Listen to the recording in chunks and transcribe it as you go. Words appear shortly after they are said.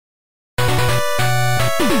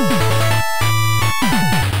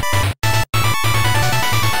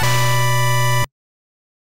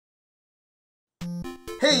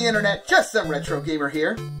Hey Internet, just some Retro Gamer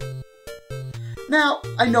here. Now,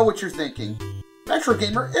 I know what you're thinking. Retro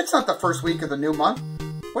Gamer, it's not the first week of the new month.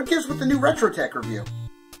 What gives with the new Retro Tech review?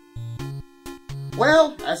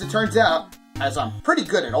 Well, as it turns out, as I'm pretty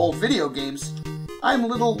good at old video games, I'm a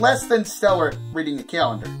little less than stellar at reading the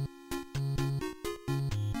calendar.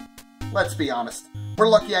 Let's be honest, we're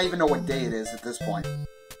lucky I even know what day it is at this point.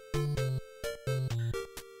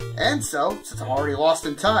 And so, since I'm already lost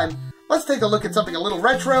in time, let's take a look at something a little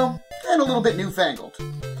retro and a little bit newfangled.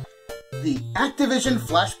 The Activision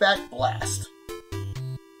Flashback Blast.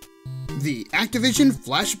 The Activision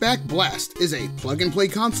Flashback Blast is a plug-and-play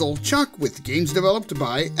console chock with games developed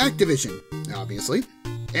by Activision, obviously,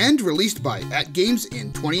 and released by AtGames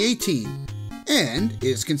in 2018, and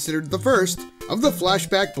is considered the first of the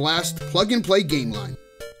Flashback Blast plug-and-play game line.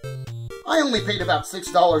 I only paid about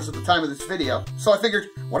 $6 at the time of this video, so I figured,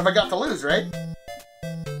 what have I got to lose, right?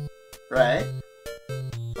 Right?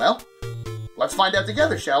 Well, let's find out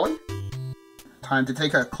together, shall we? Time to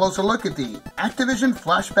take a closer look at the Activision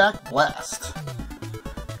Flashback Blast.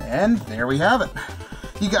 And there we have it.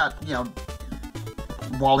 You got,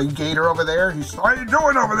 Wally Gator over there. He's, "What are you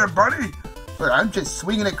doing over there, buddy?" "Look, I'm just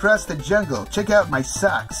swinging across the jungle. Check out my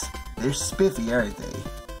socks. They're spiffy, aren't they?"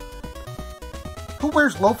 Who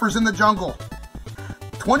wears loafers in the jungle?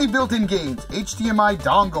 20 built-in games, HDMI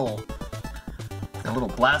dongle. A little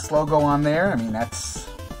Blast logo on there. I mean, that's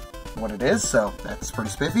what it is, so that's pretty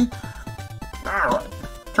spiffy. Alright,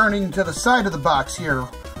 turning to the side of the box here.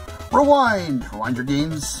 Rewind your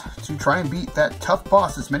games to try and beat that tough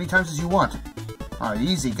boss as many times as you want. Alright,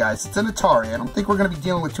 easy guys, it's an Atari. I don't think we're going to be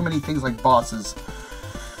dealing with too many things like bosses.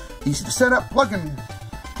 Easy to set up, plug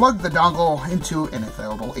the dongle into an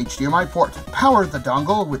available HDMI port. Power the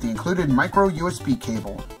dongle with the included micro USB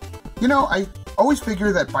cable. I always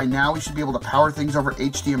figure that by now we should be able to power things over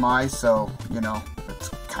HDMI, so, it's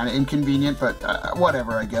kind of inconvenient, but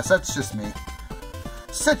whatever, I guess. That's just me.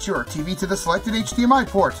 Set your TV to the selected HDMI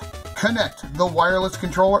port. Connect the wireless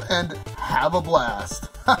controller and have a blast.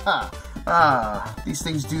 Haha. These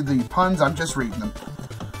things do the puns, I'm just reading them.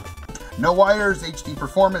 No wires, HD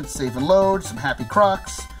performance, save and load, some happy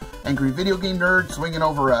crocs, angry video game nerd swinging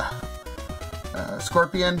over a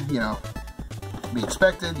scorpion, be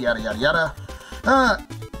expected, yada yada yada.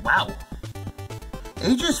 Wow.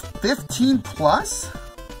 Ages 15 plus?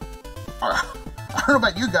 I don't know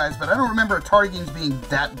about you guys, but I don't remember Atari games being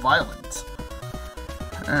that violent.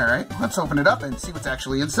 Alright, let's open it up and see what's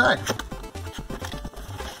actually inside.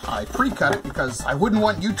 I pre-cut it because I wouldn't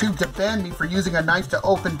want YouTube to ban me for using a knife to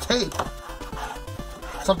open tape.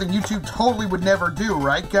 Something YouTube totally would never do,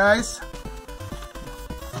 right guys?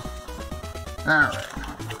 Alright,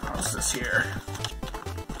 what's this here?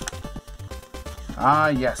 Ah,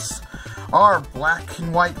 yes. Our black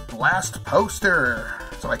and white Blast poster.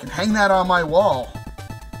 So I can hang that on my wall.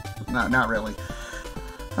 No, not really.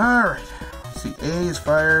 Alright. Let's see. A is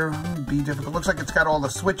fire. B difficult. Looks like it's got all the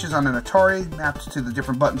switches on an Atari mapped to the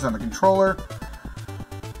different buttons on the controller.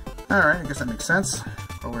 Alright, I guess that makes sense.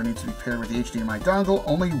 Controller needs to be paired with the HDMI dongle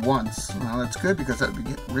only once. Well, that's good because that would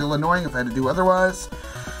be real annoying if I had to do otherwise.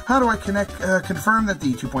 How do I confirm that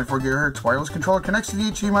the 2.4 GHz wireless controller connects to the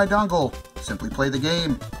HDMI dongle? Simply play the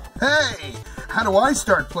game. Hey! How do I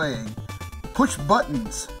start playing? Push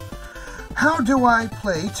buttons. How do I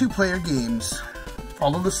play two-player games?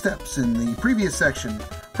 Follow the steps in the previous section.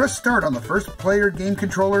 Press start on the first player game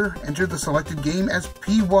controller. Enter the selected game as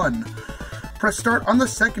P1. Press start on the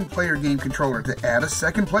second player game controller to add a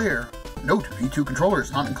second player. Note, P2 controller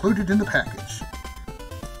is not included in the package.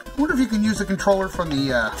 I wonder if you can use a controller from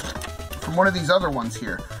from one of these other ones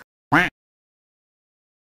here.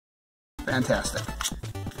 Fantastic.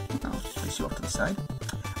 I'll place you off to the side.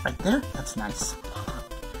 Right there. That's nice.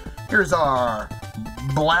 Here's our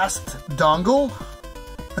Blast dongle.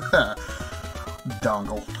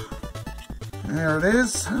 Dongle. There it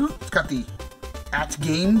is. It's got the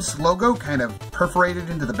AtGames logo kind of perforated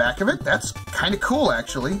into the back of it. That's kind of cool,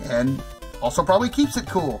 actually, and also probably keeps it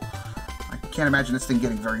cool. I can't imagine this thing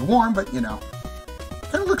getting very warm, but, kind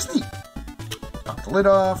of looks neat. Pop the lid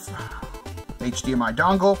off. HDMI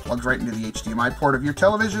dongle plugs right into the HDMI port of your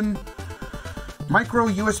television. Micro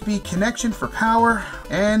USB connection for power,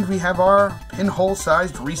 and we have our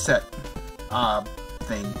pinhole-sized reset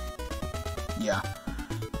thing. Yeah.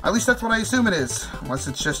 At least that's what I assume it is, unless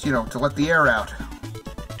it's just, to let the air out.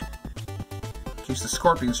 In case the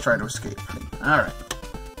scorpions try to escape. Alright.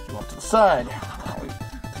 Go off to the side.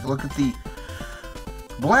 Take a look at the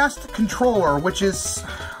Blast controller, which is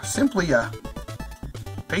simply a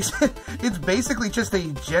it's basically just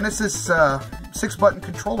a Genesis 6-button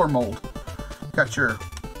controller mold. Got your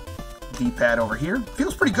D-pad over here.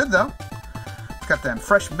 Feels pretty good though. It's got them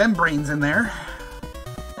fresh membranes in there.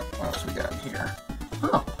 What else we got here?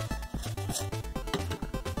 Oh.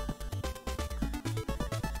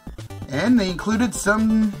 And they included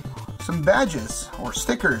some badges or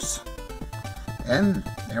stickers. And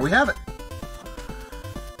there we have it.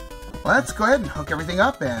 Let's go ahead and hook everything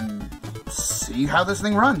up and see how this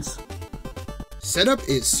thing runs. Setup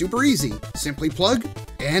is super easy. Simply plug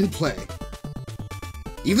and play.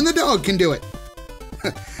 Even the dog can do it.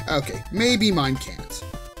 Okay, maybe mine can't.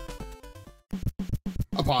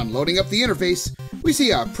 Upon loading up the interface, we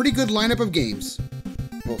see a pretty good lineup of games.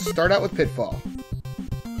 We'll start out with Pitfall.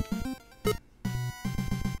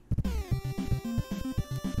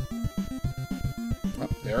 Well,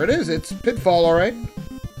 there it is. It's Pitfall, alright.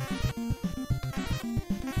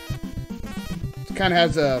 It kind of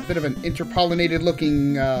has a bit of an interpollinated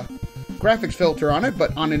looking graphics filter on it,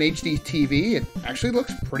 but on an HD TV, it actually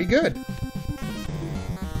looks pretty good.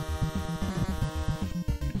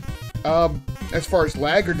 As far as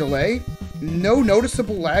lag or delay, no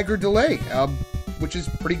noticeable lag or delay, which is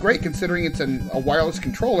pretty great considering it's a wireless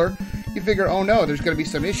controller. You figure, oh no, there's going to be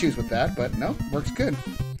some issues with that, but no, works good.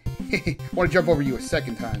 Want to jump over you a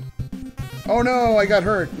second time. Oh no, I got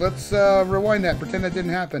hurt. Let's rewind that, pretend that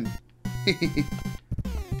didn't happen.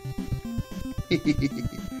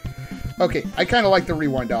 Okay, I kind of like the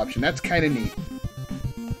rewind option. That's kind of neat.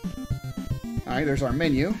 Alright, there's our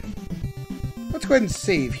menu. Let's go ahead and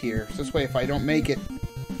save here. So this way, if I don't make it,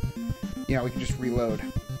 you know, we can just reload.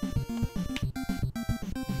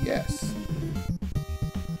 Yes.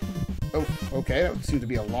 Oh, okay. That seemed to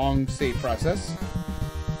be a long save process.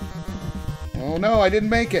 Oh no, I didn't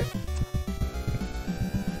make it.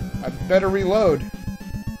 I better reload.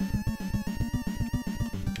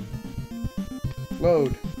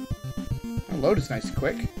 Load. Oh, load is nice and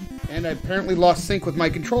quick. And I apparently lost sync with my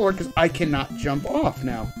controller because I cannot jump off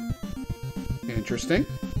now. Interesting.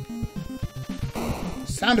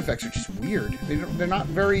 Sound effects are just weird. They're not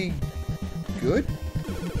very good.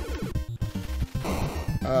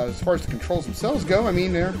 As far as the controls themselves go, I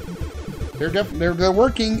mean they're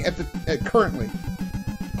working at currently,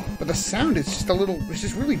 but the sound is just it's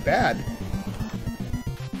just really bad.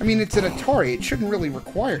 I mean, it's an Atari. It shouldn't really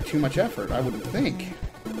require too much effort, I wouldn't think.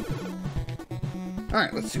 All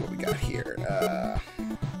right, let's see what we got here.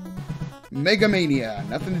 Mega Mania.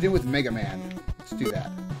 Nothing to do with Mega Man. Let's do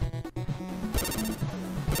that.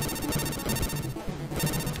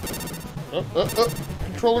 Oh.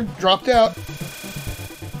 Controller dropped out.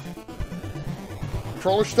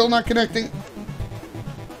 Controller's still not connecting.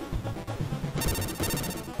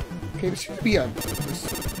 Okay, there seems to be a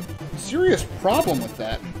serious problem with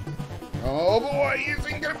that. Oh boy, this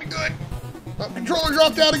ain't gonna be good. Oh, controller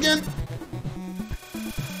dropped out again.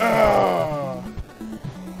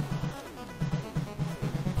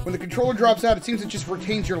 When the controller drops out, it seems it just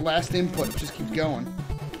retains your last input. It just keeps going.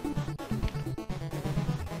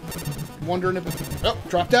 Wondering if it... Oh,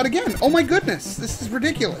 dropped out again. Oh my goodness. This is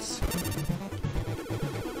ridiculous.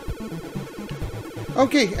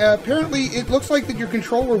 Okay, apparently it looks like that your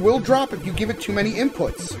controller will drop if you give it too many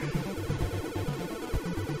inputs.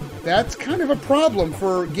 That's kind of a problem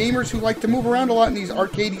for gamers who like to move around a lot in these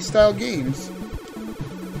arcadey style games.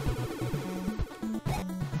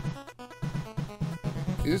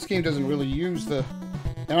 This game doesn't really use the...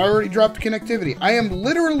 And I already dropped connectivity. I am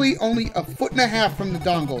literally only a foot and a half from the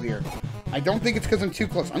dongle here. I don't think it's because I'm too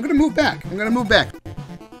close. I'm going to move back.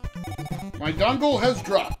 My dongle has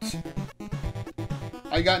dropped.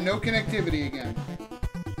 I got no connectivity again.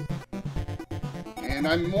 And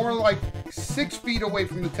I'm more like 6 feet away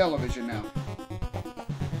from the television now.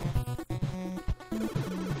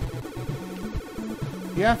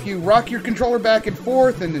 Yeah, if you rock your controller back and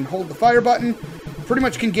forth and then hold the fire button, pretty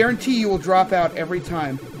much can guarantee you will drop out every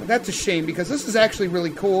time. That's a shame because this is actually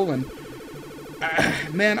really cool and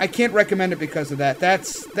man, I can't recommend it because of that.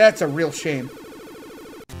 That's a real shame.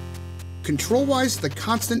 Control-wise, the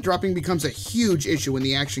constant dropping becomes a huge issue when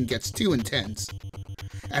the action gets too intense.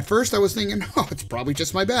 At first I was thinking, oh, it's probably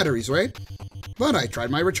just my batteries, right? But I tried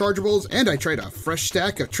my rechargeables and I tried a fresh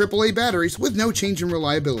stack of AAA batteries with no change in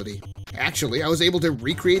reliability. Actually, I was able to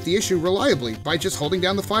recreate the issue reliably by just holding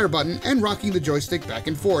down the fire button and rocking the joystick back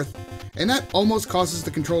and forth, and that almost causes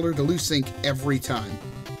the controller to lose sync every time.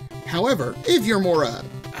 However, if you're more a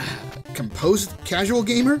composed casual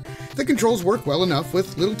gamer, the controls work well enough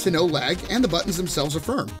with little to no lag and the buttons themselves are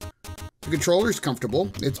firm. The controller is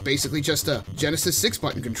comfortable. It's basically just a Genesis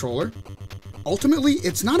 6-button controller. Ultimately,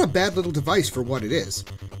 it's not a bad little device for what it is.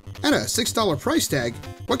 At a $6 price tag,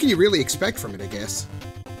 what can you really expect from it, I guess?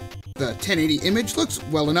 The 1080 image looks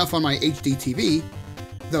well enough on my HD TV,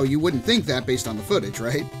 though you wouldn't think that based on the footage,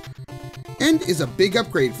 right? And is a big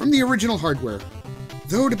upgrade from the original hardware.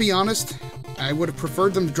 Though, to be honest, I would have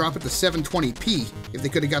preferred them to drop it to 720p if they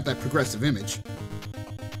could have got that progressive image.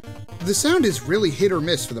 The sound is really hit or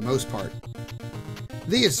miss for the most part.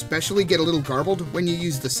 They especially get a little garbled when you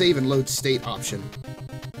use the save and load state option.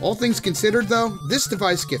 All things considered though, this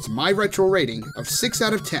device gets my retro rating of 6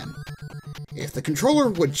 out of 10. If the controller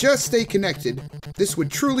would just stay connected, this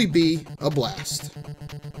would truly be a blast.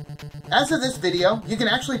 As of this video, you can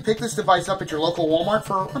actually pick this device up at your local Walmart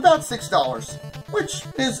for about $6, which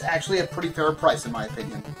is actually a pretty fair price in my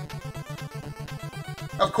opinion.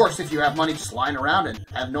 Of course, if you have money just lying around and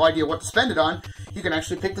have no idea what to spend it on, you can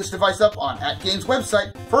actually pick this device up on AtGame's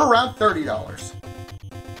website for around $30.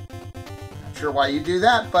 Not sure why you do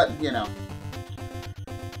that, but, you know,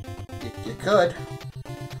 you could.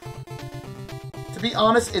 To be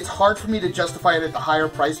honest, it's hard for me to justify it at the higher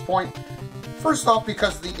price point. First off,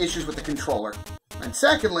 because of the issues with the controller. And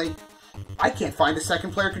secondly, I can't find a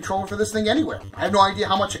second player controller for this thing anywhere. I have no idea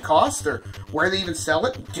how much it costs or where they even sell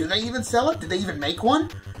it. Do they even sell it? Do they even make one?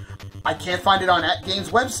 I can't find it on AtGame's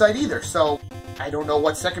website either, so I don't know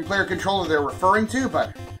what second player controller they're referring to,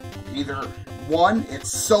 but either one,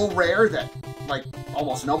 it's so rare that, like,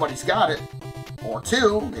 almost nobody's got it, or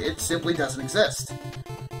two, it simply doesn't exist.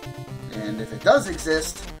 And if it does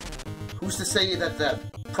exist, who's to say that the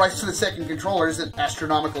price of the second controller isn't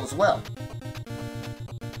astronomical as well?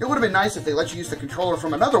 It would have been nice if they let you use the controller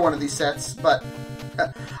from another one of these sets, but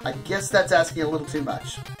I guess that's asking a little too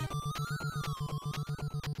much.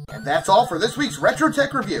 And that's all for this week's Retro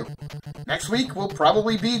Tech Review. Next week will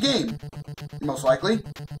probably be a game, most likely.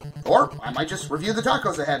 Or I might just review the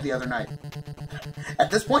tacos I had the other night. At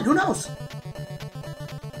this point, who knows?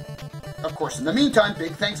 Of course, in the meantime,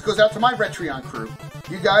 big thanks goes out to my Retreon crew.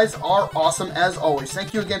 You guys are awesome as always.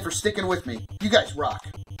 Thank you again for sticking with me. You guys rock.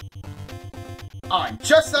 I'm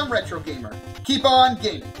Just Some Retro Gamer. Keep on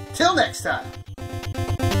gaming. Till next time.